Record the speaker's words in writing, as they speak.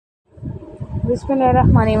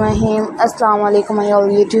Bismillahirrahmanirrahim. Assalamu alaikum my all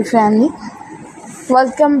YouTube family.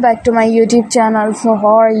 Welcome back to my YouTube channel. So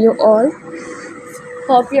how are you all?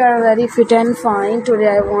 Hope you are very fit and fine. Today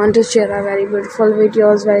I want to share a very beautiful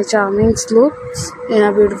videos, very charming looks in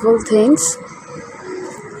a beautiful things.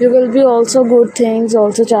 You will be also good things,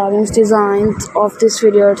 also charming designs of this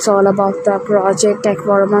video. It's all about the crochet neck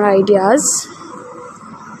warmer ideas.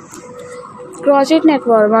 Crochet neck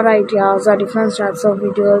warmer ideas are different types of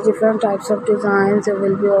videos, different types of designs. There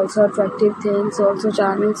will be also attractive things, also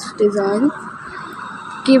charming designs.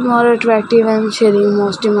 Keep more attractive and sharing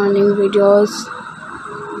most demanding videos.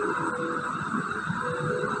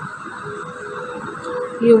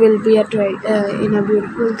 You will be in a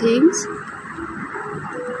beautiful things.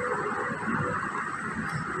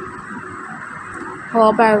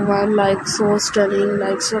 Hope everyone likes so stunning,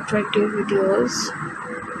 likes so attractive videos.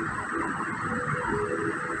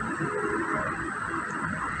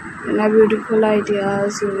 In a beautiful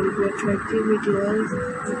ideas, you will be attractive videos,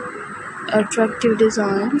 attractive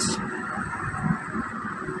designs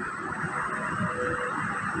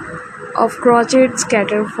of crochet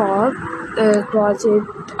scatter fog. Crochet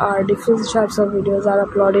are different types of videos are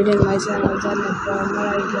uploaded in my channel. And former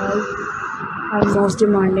ideas are most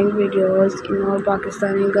demanding videos. In all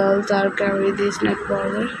Pakistani girls are carry this neck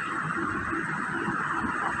warmer.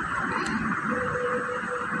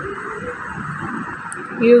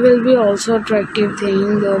 You will be also attractive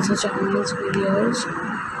things, also charming videos.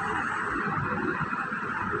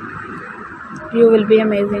 You will be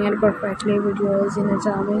amazing and perfectly videos in a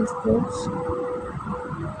charming looks.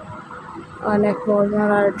 Neck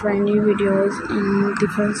warmer are trendy videos in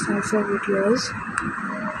different types of videos.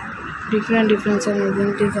 Different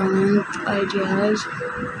amazing designs, ideas.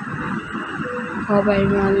 Hope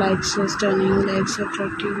everyone likes so stunning, likes so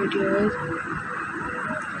attractive videos.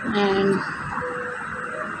 And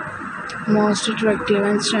most attractive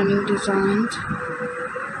and stunning designs.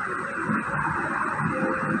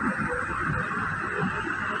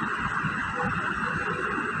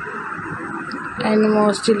 And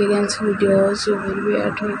most elegant videos. You will be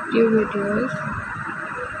attractive videos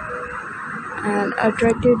and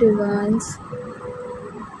attractive designs.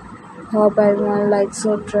 Hope everyone likes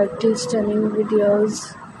so attractive, stunning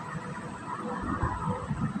videos.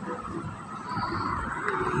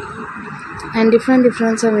 And different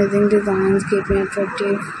amazing designs keep me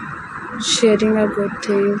attractive. Sharing a good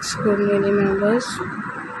things, good many members.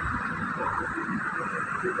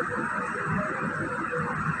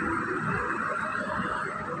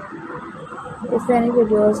 If any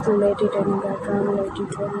videos related, any background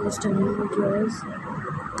related to any stunning videos,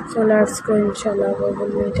 so let's go. Inshallah, we will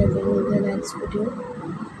meet again in the next video.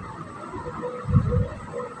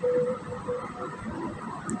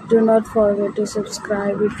 Do not forget to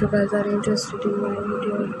subscribe if you guys are interested in my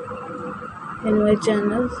video in my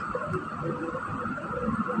channel.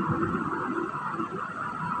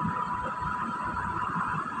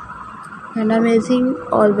 And amazing,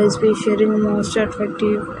 always be sharing most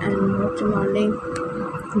attractive and most demanding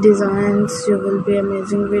designs. You will be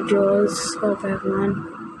amazing videos. Hope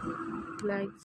everyone